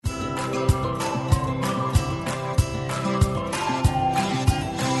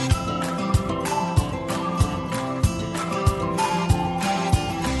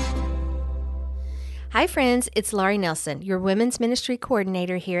Hi, friends. It's Laurie Nelson, your Women's Ministry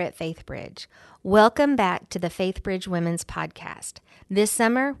Coordinator here at Faith Bridge. Welcome back to the Faith Bridge Women's Podcast. This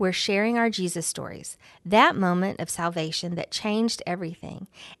summer, we're sharing our Jesus stories, that moment of salvation that changed everything.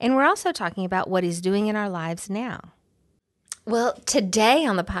 And we're also talking about what He's doing in our lives now. Well, today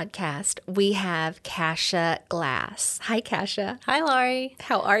on the podcast, we have Kasha Glass. Hi, Kasha. Hi, Laurie.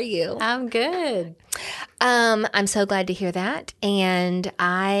 How are you? I'm good. I'm so glad to hear that. And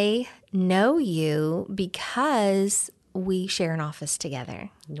I know you because we share an office together.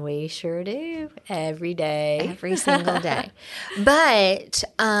 We sure do. Every day. Every single day. But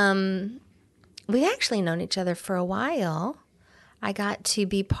we've actually known each other for a while. I got to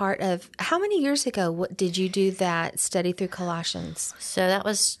be part of, how many years ago did you do that study through Colossians? So that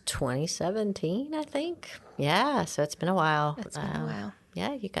was 2017, I think. Yeah, so it's been a while. It's been a while.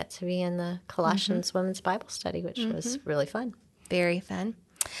 Yeah, you got to be in the Colossians Women's Bible Study, which was really fun. Very fun.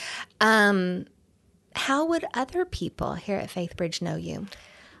 How would other people here at Faith Bridge know you?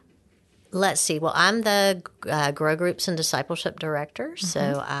 Let's see. Well, I'm the Grow Groups and Discipleship Director,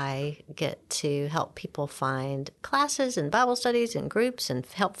 so I get to help people find classes and Bible studies and groups and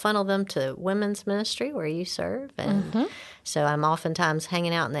help funnel them to women's ministry where you serve. And so I'm oftentimes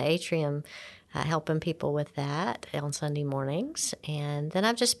hanging out in the atrium helping people with that on Sunday mornings. And then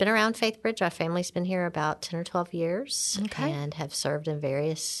I've just been around Faith Bridge. My family's been here about 10 or 12 years and have served in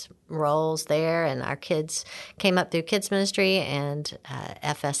various roles there. And our kids came up through kids ministry and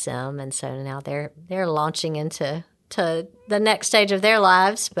FSM. And so now they're launching into the next stage of their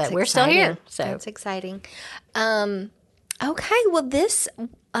lives, but we're still here. So that's exciting. Okay, well, this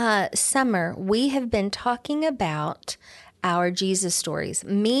summer we have been talking about our Jesus stories,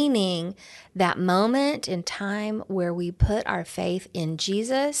 meaning that moment in time where we put our faith in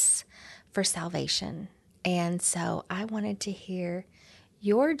Jesus for salvation. And so I wanted to hear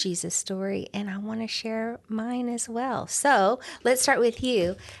your Jesus story, and I want to share mine as well. So let's start with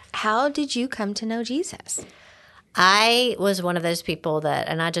you. How did you come to know Jesus? I was one of those people that,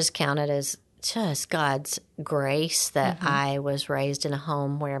 and I just count it as just God's grace that I was raised in a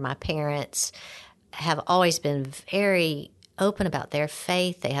home where my parents have always been very open about their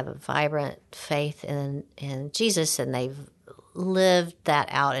faith. They have a vibrant faith in Jesus, and they've lived that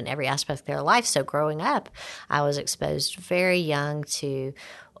out in every aspect of their life. So growing up, I was exposed very young to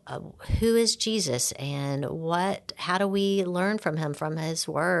who is Jesus and how do we learn from him, from his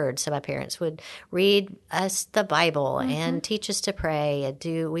word. So my parents would read us the Bible and teach us to pray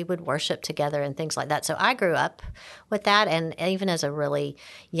and we would worship together and things like that. So I grew up with that, and even as a really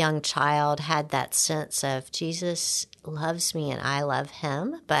young child had that sense of Jesus loves me and I love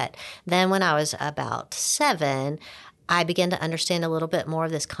him. But then when I was about 7, I began to understand a little bit more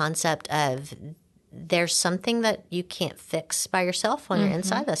of this concept of there's something that you can't fix by yourself on your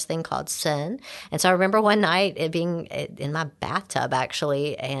inside, this thing called sin. And so I remember one night it being in my bathtub,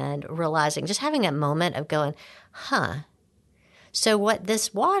 actually, and realizing, just having a moment of going, so what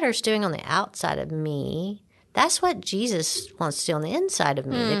this water's doing on the outside of me, that's what Jesus wants to do on the inside of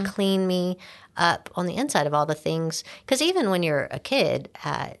me, to clean me up on the inside of all the things. Because even when you're a kid,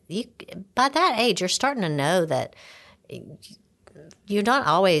 by that age, you're starting to know that you don't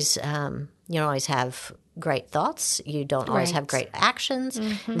always have great thoughts. You don't always have great actions.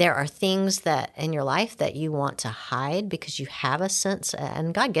 There are things that in your life that you want to hide because you have a sense,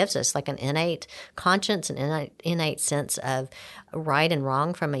 and God gives us like an innate conscience, an innate sense of right and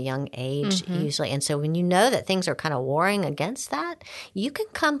wrong from a young age usually. And so when you know that things are kind of warring against that, you can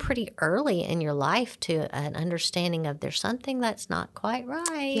come pretty early in your life to an understanding of there's something that's not quite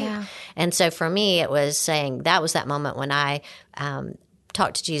right. Yeah. And so for me, it was saying that was that moment when I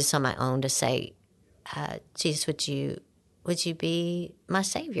talked to Jesus on my own to say, Jesus, would you be my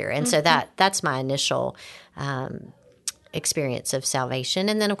Savior? And so that's my initial experience of salvation.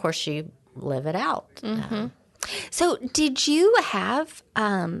 And then, of course, you live it out. So did you have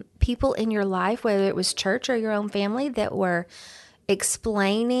people in your life, whether it was church or your own family, that were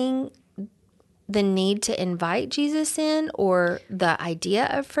explaining the need to invite Jesus in or the idea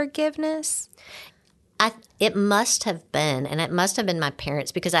of forgiveness? It must have been, and it must have been my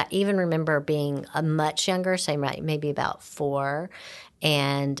parents, because I even remember being much younger, say maybe about 4,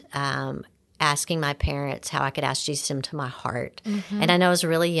 and asking my parents how I could ask Jesus into my heart. And I know I was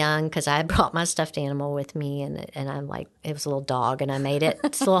really young because I had brought my stuffed animal with me, and I'm like, it was a little dog, and I made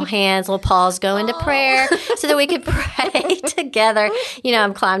its little hands, little paws go into prayer so that we could pray together.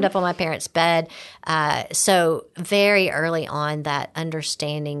 I'm climbed up on my parents' bed. So very early on, that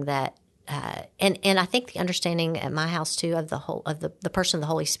understanding that and I think the understanding at my house too of the whole of the person of the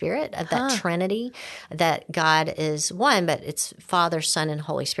Holy Spirit, of that Trinity, that God is one, but it's Father, Son, and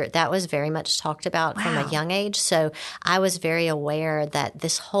Holy Spirit. That was very much talked about from a young age. So I was very aware that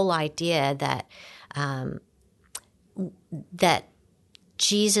this whole idea that that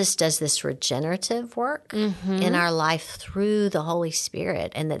Jesus does this regenerative work in our life through the Holy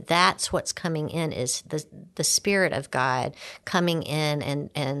Spirit, and that's what's coming in is the Spirit of God coming in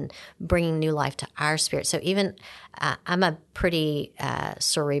and bringing new life to our spirit. So even I'm a pretty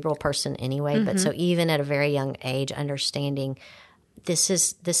cerebral person anyway, but so even at a very young age, understanding this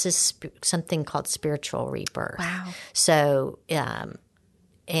is something called spiritual rebirth. Wow. So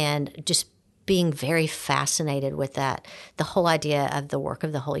and just being very fascinated with that, the whole idea of the work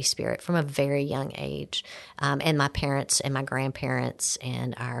of the Holy Spirit from a very young age. And my parents and my grandparents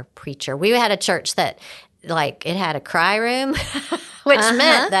and our preacher. We had a church that, like, it had a cry room, which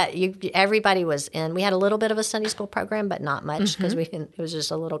meant that everybody was in. We had a little bit of a Sunday school program, but not much because it was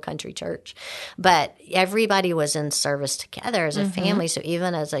just a little country church. But everybody was in service together as a family. So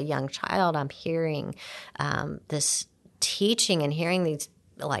even as a young child, I'm hearing this teaching and hearing these,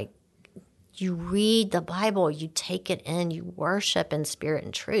 like, you read the Bible, you take it in, you worship in spirit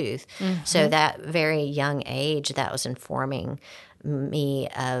and truth. So that very young age, that was informing me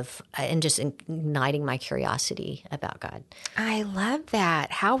of and just igniting my curiosity about God. I love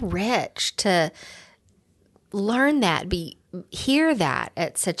that. How rich to learn that, hear that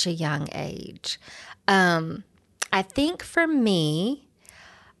at such a young age. I think for me,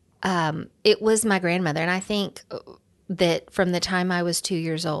 it was my grandmother, and I think that from the time I was 2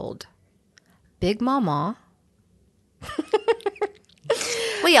 years old, Big Mama.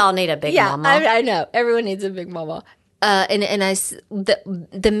 We all need a big mama. I know. Everyone needs a Big Mama.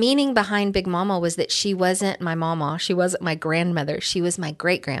 The meaning behind Big Mama was that she wasn't my mama. She wasn't my grandmother. She was my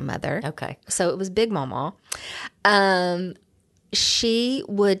great grandmother. Okay. So it was Big Mama. She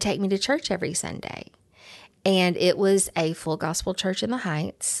would take me to church every Sunday. And it was a full gospel church in the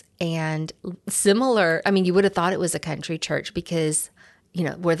Heights. And similar, I mean, you would have thought it was a country church because, you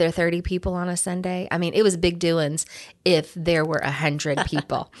know, were there 30 people on a Sunday? I mean, it was big doings if there were 100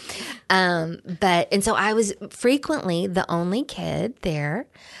 people. And so I was frequently the only kid there,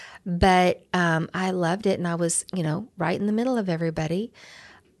 but I loved it, and I was, you know, right in the middle of everybody.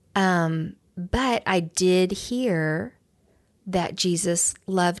 But I did hear that Jesus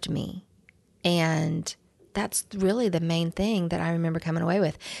loved me, and that's really the main thing that I remember coming away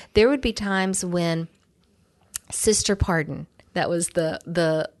with. There would be times when Sister Pardon, that was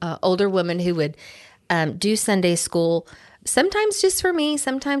the older woman who would do Sunday school, sometimes just for me,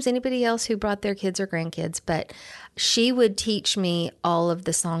 sometimes anybody else who brought their kids or grandkids. But she would teach me all of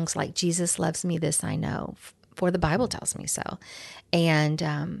the songs like Jesus Loves Me, This I Know, for the Bible tells me so.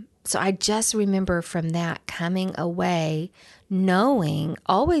 And so I just remember from that coming away knowing,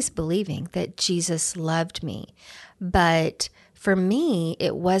 always believing that Jesus loved me. But for me,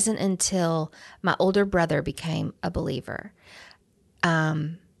 it wasn't until my older brother became a believer.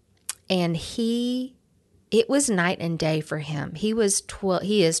 And it was night and day for him. He is 12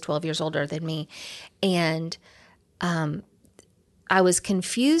 years older than me. And I was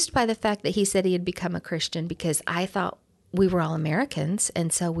confused by the fact that he said he had become a Christian because I thought we were all Americans,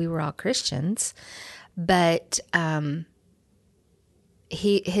 and so we were all Christians. But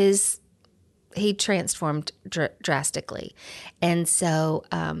he transformed drastically. And so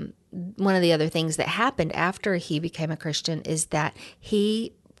one of the other things that happened after he became a Christian is that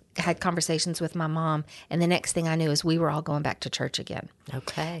he had conversations with my mom, and the next thing I knew is we were all going back to church again.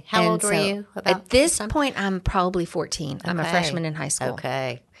 Okay. How old were you? At this point, I'm probably 14. Okay. I'm a freshman in high school.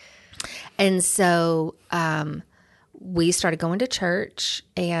 Okay. And so we started going to church,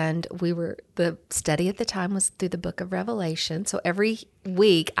 and the study at the time was through the book of Revelation. So every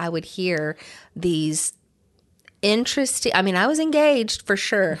week I would hear these interesting, I mean, I was engaged for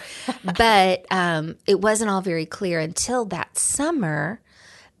sure, but it wasn't all very clear until that summer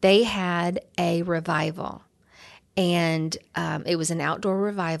they had a revival. And it was an outdoor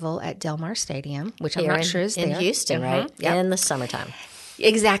revival at Del Mar Stadium, which I'm not sure is there. In Houston, right? Yep. In the summertime.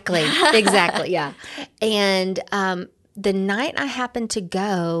 Exactly, yeah. And the night I happened to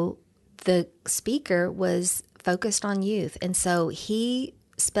go, the speaker was focused on youth. And so he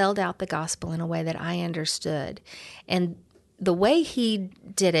spelled out the gospel in a way that I understood. And the way he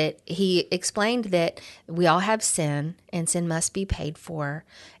did it, he explained that we all have sin, and sin must be paid for,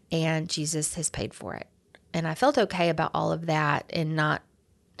 and Jesus has paid for it. And I felt okay about all of that and not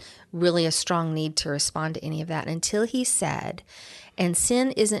really a strong need to respond to any of that until he said, and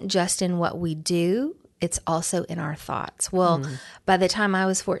sin isn't just in what we do, it's also in our thoughts. Well, by the time I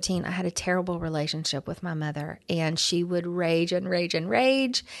was 14, I had a terrible relationship with my mother, and she would rage and rage and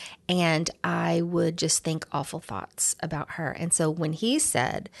rage, and I would just think awful thoughts about her. And so when he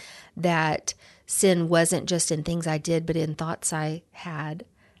said that sin wasn't just in things I did, but in thoughts I had,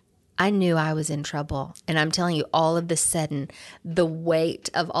 I knew I was in trouble. And I'm telling you, all of a sudden, the weight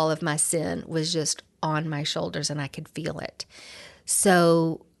of all of my sin was just on my shoulders, and I could feel it.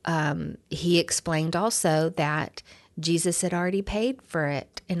 So he explained also that Jesus had already paid for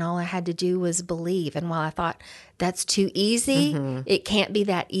it, and all I had to do was believe. And while I thought that's too easy, it can't be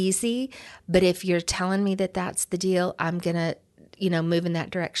that easy. But if you're telling me that that's the deal, I'm going to, move in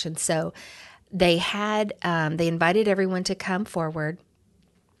that direction. So they invited everyone to come forward.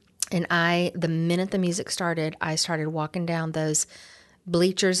 And the minute the music started, I started walking down those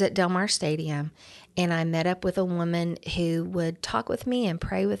bleachers at Del Mar Stadium, and I met up with a woman who would talk with me and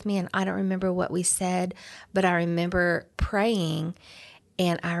pray with me. And I don't remember what we said, but I remember praying,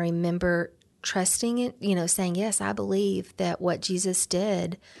 and I remember trusting it, saying, yes, I believe that what Jesus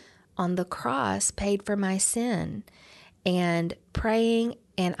did on the cross paid for my sin, and praying.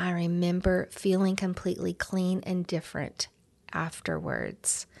 And I remember feeling completely clean and different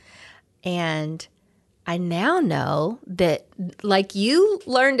afterwards. And I now know that, like you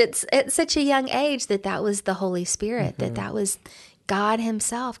learned at such a young age, that was the Holy Spirit, that was God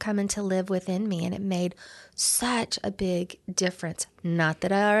himself coming to live within me. And it made such a big difference. Not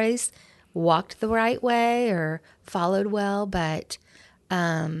that I always walked the right way or followed well, but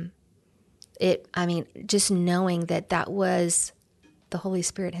just knowing that was the Holy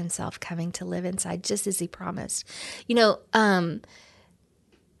Spirit himself coming to live inside, just as he promised.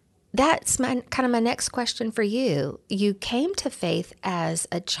 That's my next question for you. You came to faith as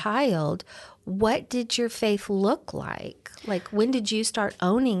a child. What did your faith look like? Like, when did you start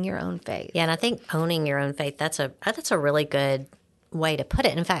owning your own faith? Yeah, and I think owning your own faith, that's a really good way to put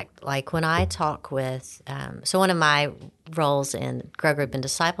it. In fact, like when I talk with, so one of my roles in Grow Group and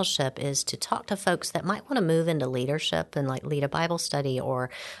Discipleship is to talk to folks that might want to move into leadership and like lead a Bible study or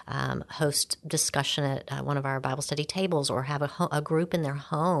host discussion at one of our Bible study tables or have a group in their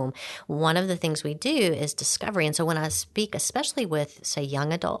home. One of the things we do is discovery. And so when I speak, especially with, say,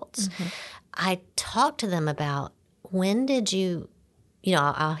 young adults, I talk to them about, when did you,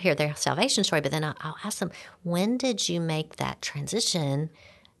 I'll hear their salvation story, but then I'll ask them, when did you make that transition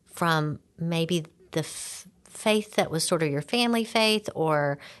from maybe the faith that was sort of your family faith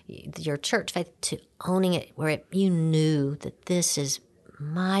or your church faith to owning it where you knew that this is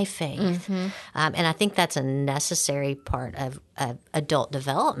my faith? And I think that's a necessary part of adult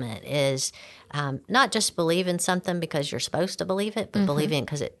development is not just believe in something because you're supposed to believe it, but believe in it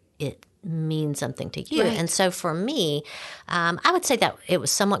because it means something to you. Right. And so for me, I would say that it was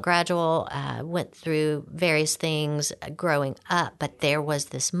somewhat gradual, went through various things growing up, but there was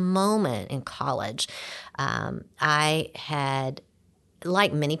this moment in college. I had,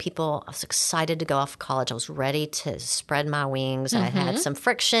 like many people, I was excited to go off to college. I was ready to spread my wings. I had some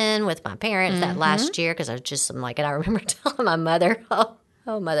friction with my parents that last year because I was just, and I remember telling my mother,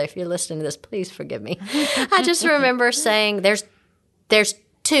 oh, mother, if you're listening to this, please forgive me. I just remember saying, there's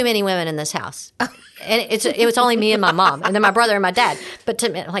too many women in this house. And it was only me and my mom and then my brother and my dad. But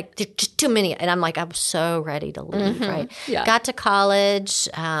just too many. And I'm I was so ready to leave, right? Yeah. Got to college,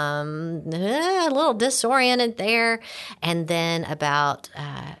 a little disoriented there. And then about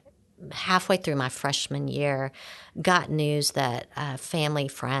halfway through my freshman year, got news that a family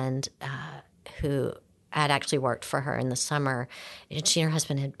friend who I'd actually worked for her in the summer. And she and her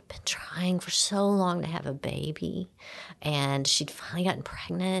husband had been trying for so long to have a baby. And she'd finally gotten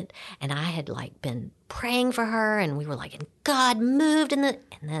pregnant. And I had been praying for her. And we were and God moved. And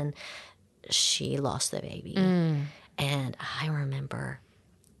then she lost the baby. And I remember,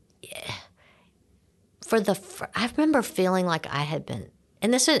 I remember feeling like I had been,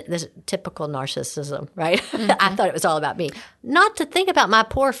 and this is typical narcissism, right? I thought it was all about me. Not to think about my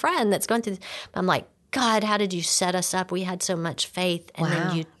poor friend that's going through this. I'm God, how did you set us up? We had so much faith, and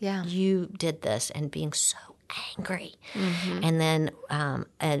then you did this, and being so angry. And then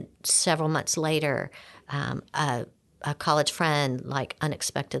several months later, a college friend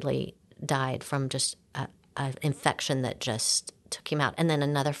unexpectedly died from just an infection that just took him out. And then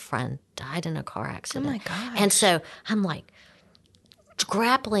another friend died in a car accident. Oh my gosh! And so I'm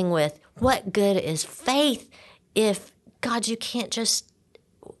grappling with what good is faith if God, you can't just.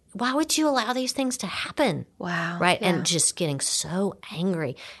 Why would you allow these things to happen? Wow. Right? Yeah. And just getting so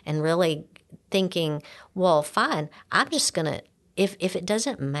angry and really thinking, well, fine, I'm just going to, if it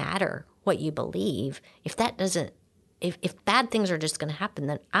doesn't matter what you believe, if that doesn't if bad things are just going to happen,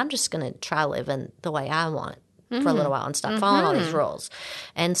 then I'm just going to try living the way I want for a little while and stop following all these rules.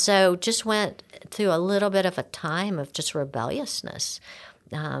 And so just went through a little bit of a time of just rebelliousness.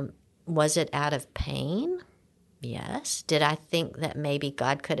 Was it out of pain? Yes. Did I think that maybe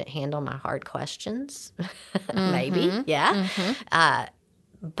God couldn't handle my hard questions? Maybe, yeah.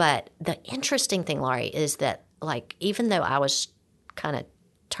 But the interesting thing, Laurie, is that like even though I was kind of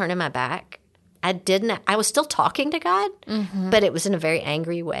turning my back, I was still talking to God, but it was in a very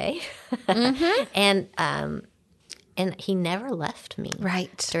angry way. And he never left me.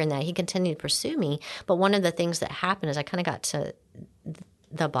 Right. During that, he continued to pursue me. But one of the things that happened is I kind of got to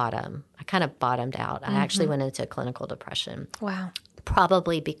the bottom. I kind of bottomed out. I actually went into clinical depression. Wow.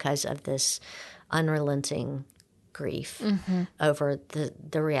 Probably because of this unrelenting grief over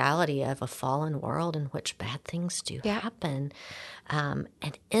the reality of a fallen world in which bad things do happen. And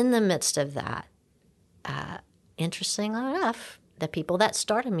in the midst of that, interestingly enough, the people that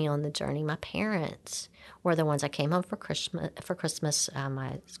started me on the journey, my parents, were the ones I came home for Christmas,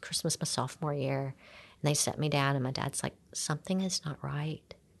 my sophomore year, and they set me down, and my dad's like, something is not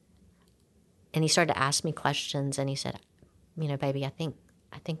right. And he started to ask me questions, and he said, baby, I think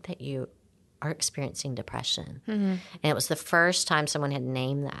that you are experiencing depression. And it was the first time someone had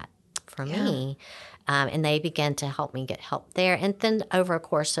named that for me. And they began to help me get help there. And then over a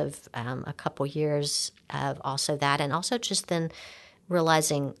course of a couple years of also that, and also just then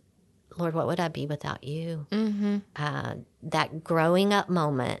realizing, Lord, what would I be without you? That growing up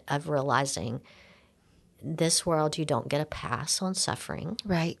moment of realizing this world, you don't get a pass on suffering.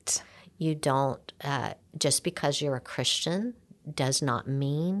 Right. You don't, just because you're a Christian does not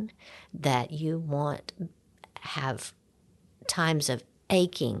mean that you won't have times of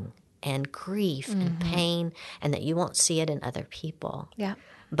aching and grief and pain, and that you won't see it in other people. Yeah.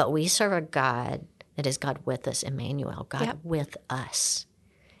 But we serve a God that is God with us, Emmanuel, God with us.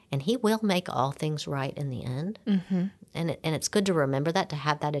 And he will make all things right in the end. And it's good to remember that, to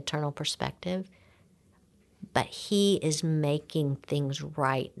have that eternal perspective. But he is making things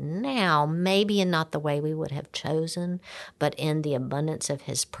right now, maybe in not the way we would have chosen, but in the abundance of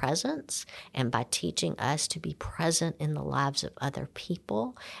his presence, and by teaching us to be present in the lives of other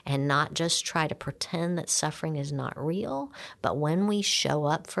people and not just try to pretend that suffering is not real. But when we show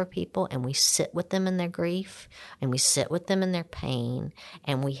up for people and we sit with them in their grief and we sit with them in their pain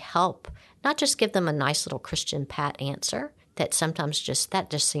and we help, not just give them a nice little Christian pat answer that sometimes just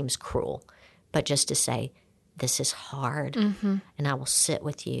seems cruel, but just to say, this is hard, and I will sit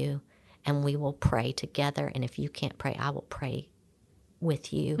with you, and we will pray together. And if you can't pray, I will pray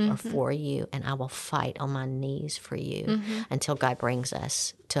with you or for you, and I will fight on my knees for you until God brings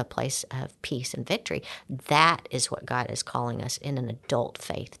us to a place of peace and victory. That is what God is calling us in an adult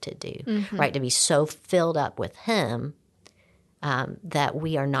faith to do, right? To be so filled up with him that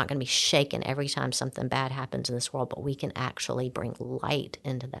we are not going to be shaken every time something bad happens in this world, but we can actually bring light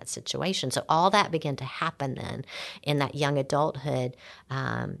into that situation. So all that began to happen then in that young adulthood.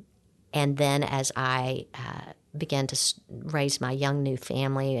 And then as I began to raise my young new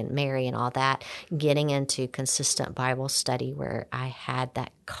family and marry and all that, getting into consistent Bible study where I had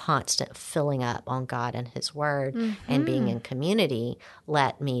that constant filling up on God and his word and being in community,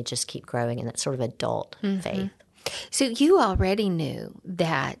 let me just keep growing in that sort of adult faith. So you already knew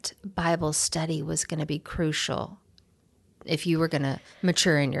that Bible study was going to be crucial if you were going to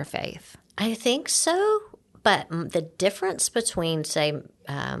mature in your faith. I think so. But the difference between, say,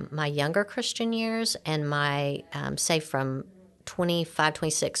 my younger Christian years and my, say, from 25,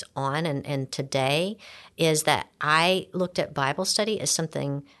 26 on and today is that I looked at Bible study as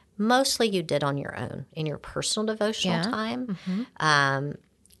something mostly you did on your own in your personal devotional time.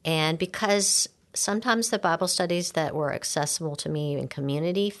 And because sometimes the Bible studies that were accessible to me in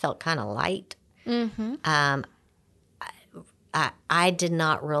community felt kind of light. I did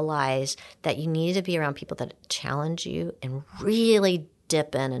not realize that you needed to be around people that challenge you and really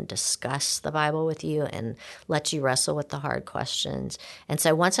dip in and discuss the Bible with you and let you wrestle with the hard questions. And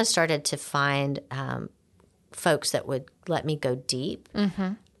so once I started to find folks that would let me go deep,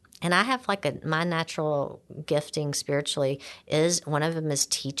 and I have my natural gifting spiritually is one of them is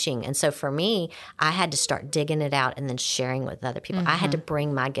teaching. And so for me, I had to start digging it out and then sharing with other people. I had to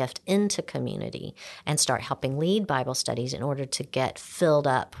bring my gift into community and start helping lead Bible studies in order to get filled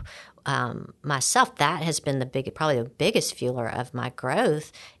up myself. That has been probably the biggest fueler of my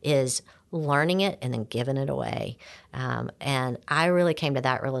growth is learning it and then giving it away. And I really came to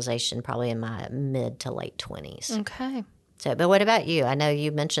that realization probably in my mid to late 20s. Okay. So, but what about you? I know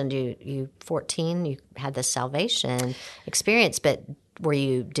you mentioned you 14, you had the salvation experience, but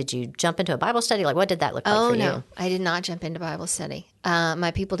did you jump into a Bible study? Like, what did that look like for you? No, I did not jump into Bible study.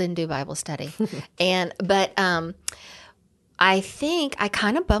 My people didn't do Bible study. But I think I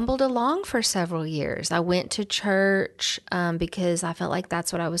kind of bumbled along for several years. I went to church because I felt like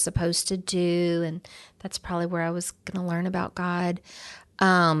that's what I was supposed to do, and that's probably where I was going to learn about God.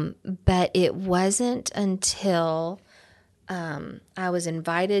 But it wasn't until I was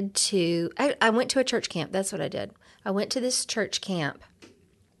invited to, I went to a church camp. That's what I did. I went to this church camp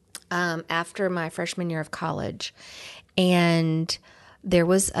after my freshman year of college, and there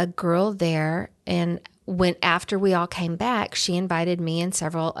was a girl there, and after we all came back, she invited me and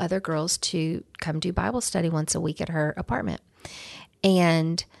several other girls to come do Bible study once a week at her apartment.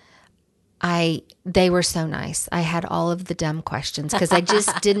 And they were so nice. I had all of the dumb questions because I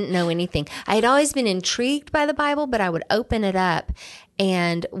just didn't know anything. I had always been intrigued by the Bible, but I would open it up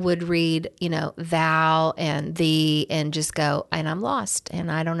and would read, thou and thee and just go, and I'm lost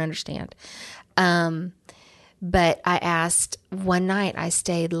and I don't understand. But I asked one night, I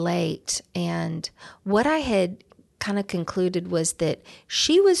stayed late, and what I had kind of concluded was that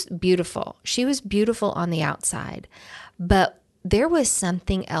she was beautiful. She was beautiful on the outside, but there was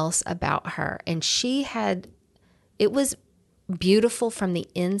something else about her, and it was beautiful from the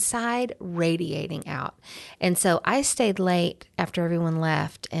inside, radiating out. And so I stayed late after everyone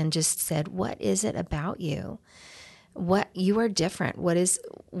left and just said, what is it about you? What you are different. What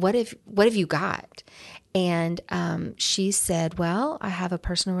have you got? And she said, well, I have a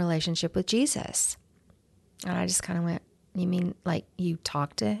personal relationship with Jesus. And I just kind of went, you mean like you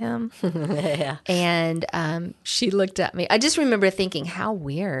talked to him? Yeah. And she looked at me. I just remember thinking, how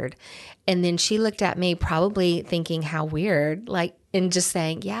weird. And then she looked at me probably thinking, how weird, and just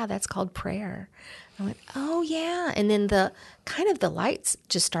saying, yeah, that's called prayer. I went, oh yeah. And then the lights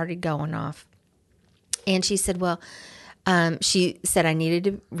just started going off. And she said, well, she said I needed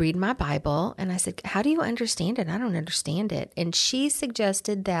to read my Bible. And I said, how do you understand it? I don't understand it. And she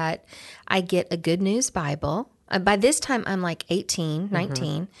suggested that I get a Good News Bible. By this time, I'm like 18,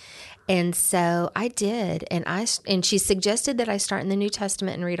 19. And so I did. And she suggested that I start in the New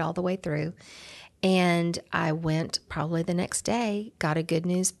Testament and read all the way through. And I went probably the next day, got a Good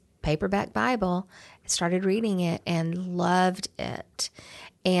News paperback Bible, started reading it and loved it.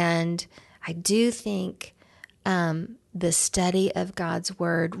 And I do think the study of God's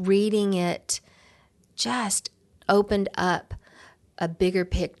Word, reading it, just opened up a bigger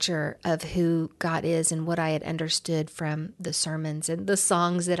picture of who God is and what I had understood from the sermons and the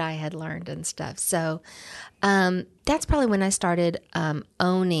songs that I had learned and stuff. So that's probably when I started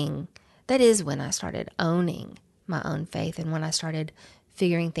owning. That is when I started owning my own faith, and when I started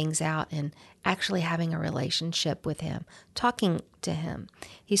figuring things out and actually having a relationship with him, talking to him.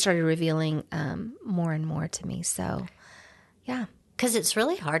 He started revealing more and more to me. So, yeah. Because it's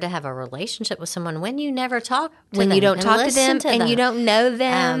really hard to have a relationship with someone when you never talk to them. When you don't talk to them and you don't know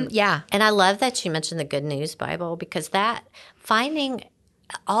them. Yeah. And I love that you mentioned the Good News Bible, because that finding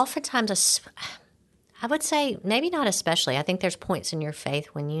oftentimes, I would say maybe not especially. I think there's points in your faith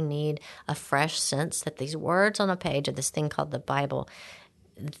when you need a fresh sense that these words on a page of this thing called the Bible,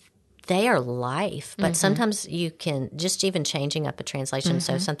 they are life, but sometimes you can just even changing up a translation.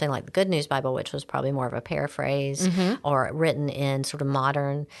 So something like the Good News Bible, which was probably more of a paraphrase or written in sort of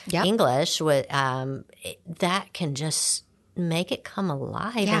modern English, that can just make it come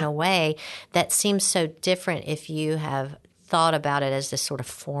alive in a way that seems so different if you have thought about it as this sort of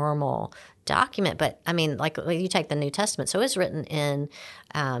formal document. But I mean, like you take the New Testament, so it's written in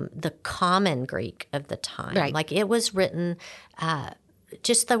the common Greek of the time. Right. Like it was written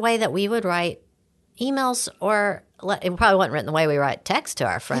just the way that we would write emails, or it probably wasn't written the way we write text to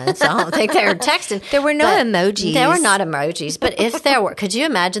our friends. I don't think they were texting. There were no emojis. There were not emojis. But if there were, could you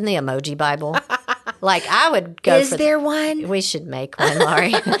imagine the emoji Bible? Like I would go Is there one? We should make one,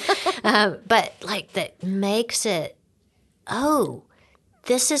 Laurie. But like that makes it,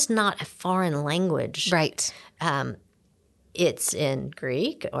 this is not a foreign language. Right. It's in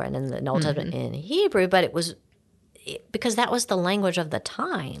Greek or in the Old Testament in Hebrew, but it was because that was the language of the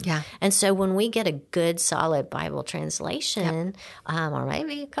time. Yeah. And so when we get a good, solid Bible translation, or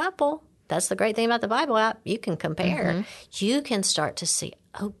maybe a couple, that's the great thing about the Bible app. You can compare. You can start to see,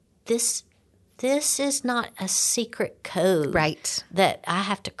 this is not a secret code that I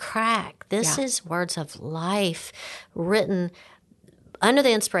have to crack. This is words of life written under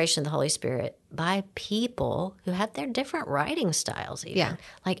the inspiration of the Holy Spirit by people who have their different writing styles even. Yeah.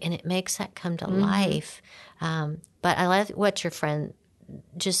 And it makes that come to life. But I love what your friend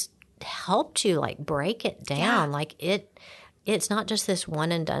just helped you break it down. Yeah. It it's not just this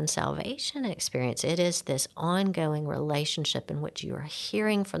one and done salvation experience. It is this ongoing relationship in which you are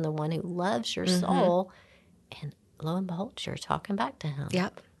hearing from the one who loves your soul, and lo and behold, you're talking back to him.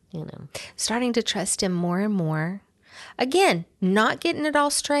 Yep. You know, starting to trust him more and more. Again, not getting it all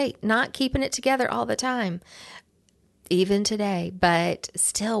straight, not keeping it together all the time, even today, but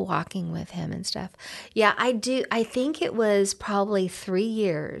still walking with him and stuff. Yeah, I do. I think it was probably 3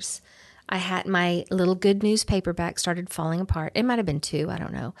 years. I had my little Good News paperback started falling apart. It might have been 2, I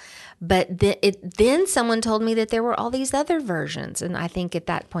don't know. But then someone told me that there were all these other versions. And I think at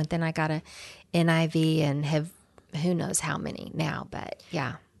that point, then I got a NIV and have who knows how many now. But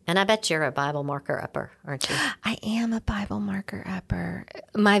yeah. and I bet you're a Bible marker upper, aren't you? I am a Bible marker upper.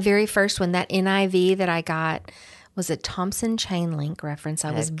 My very first one, that NIV that I got, was a Thompson Chain Link reference.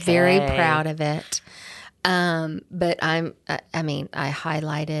 I was very proud of it. But I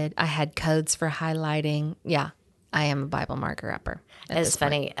highlighted, I had codes for highlighting. Yeah, I am a Bible marker upper. It's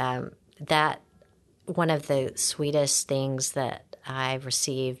funny. That one of the sweetest things that I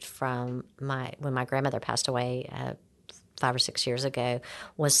received from when my grandmother passed away 5 or 6 years ago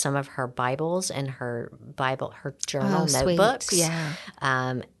was some of her Bibles and her journal notebooks. Sweet. Yeah.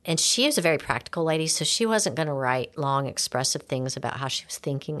 And she was a very practical lady, so she wasn't going to write long, expressive things about how she was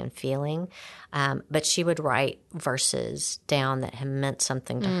thinking and feeling. But she would write verses down that had meant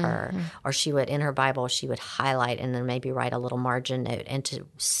something to her. Or she would, in her Bible, she would highlight and then maybe write a little margin note. And to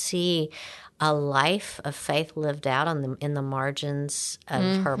see a life of faith lived out in the margins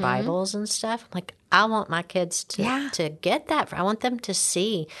of her Bibles and stuff, like, I want my kids to get that. I want them to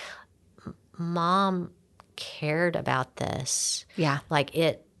see Mom cared about this. Yeah. Like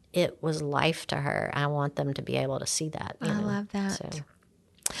it was life to her. I want them to be able to see that. I love that. So.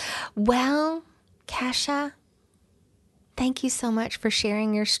 Well, Kasha, thank you so much for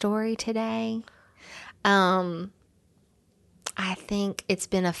sharing your story today. I think it's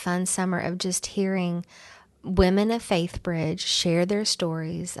been a fun summer of just hearing women of Faith Bridge share their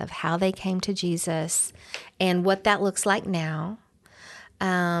stories of how they came to Jesus and what that looks like now.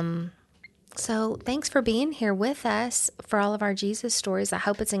 So thanks for being here with us for all of our Jesus stories. I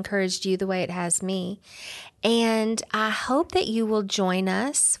hope it's encouraged you the way it has me. And I hope that you will join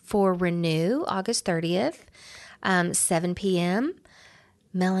us for Renew, August 30th, 7 p.m.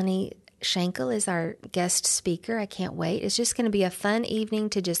 Melanie Schenkel is our guest speaker. I can't wait. It's just going to be a fun evening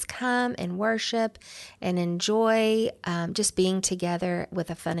to just come and worship and enjoy just being together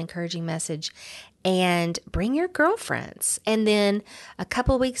with a fun, encouraging message. And bring your girlfriends. And then a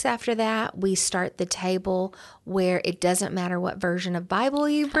couple weeks after that, we start the table where it doesn't matter what version of Bible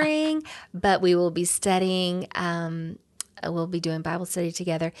you bring, but we will be studying. We'll be doing Bible study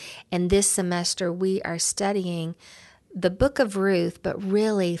together. And this semester, we are studying the book of Ruth, but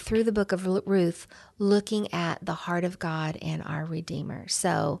really through the book of Ruth, looking at the heart of God and our Redeemer.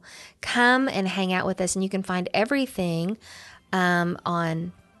 So come and hang out with us, and you can find everything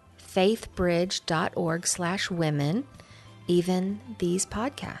on faithbridge.org/women, even these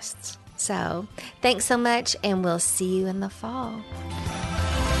podcasts. So thanks so much, and we'll see you in the fall.